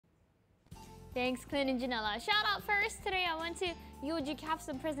Thanks, Clint and Janella. Shout out first. Today I went to UOG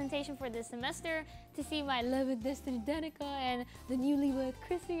capstone presentation for this semester to see my love and destiny Danica and the newlywed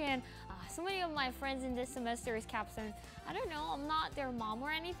Chrissy, and so many of my friends in this semester's capstone. I don't know, I'm not their mom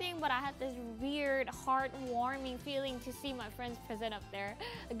or anything, but I had this weird, heartwarming feeling to see my friends present up there.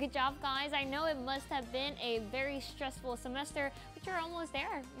 Good job, guys. I know it must have been a very stressful semester, but you're almost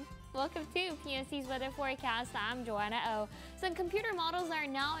there. Welcome to PNC's weather forecast. I'm Joanna Oh. Some computer models are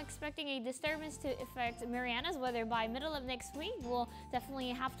now expecting a disturbance to affect Mariana's weather by middle of next week. We'll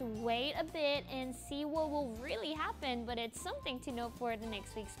definitely have to wait a bit and see what will really happen, but it's something to note for the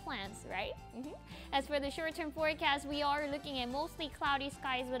next week's plans, right? As for the short-term forecast, we are looking at mostly cloudy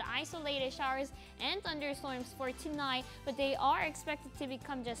skies with isolated showers and thunderstorms for tonight, but they are expected to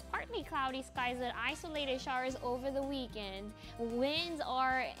become just partly cloudy skies with isolated showers over the weekend. Winds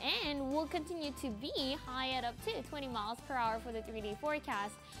are and will continue to be high at up to 20 miles per hour for the 3-day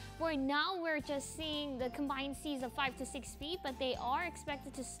forecast. For now, we're just seeing the combined seas of 5 to 6 feet, but they are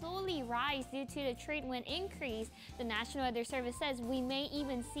expected to slowly rise due to the trade wind increase. The National Weather Service says we may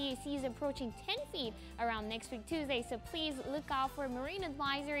even see seas approaching 10 feet around next week Tuesday, so please look out for marine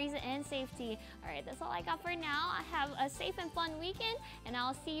advisories and safety. Alright, that's all I got for now. Have a safe and fun weekend, and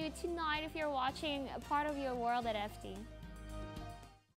I'll see you tonight if you're watching a part of your world at FD.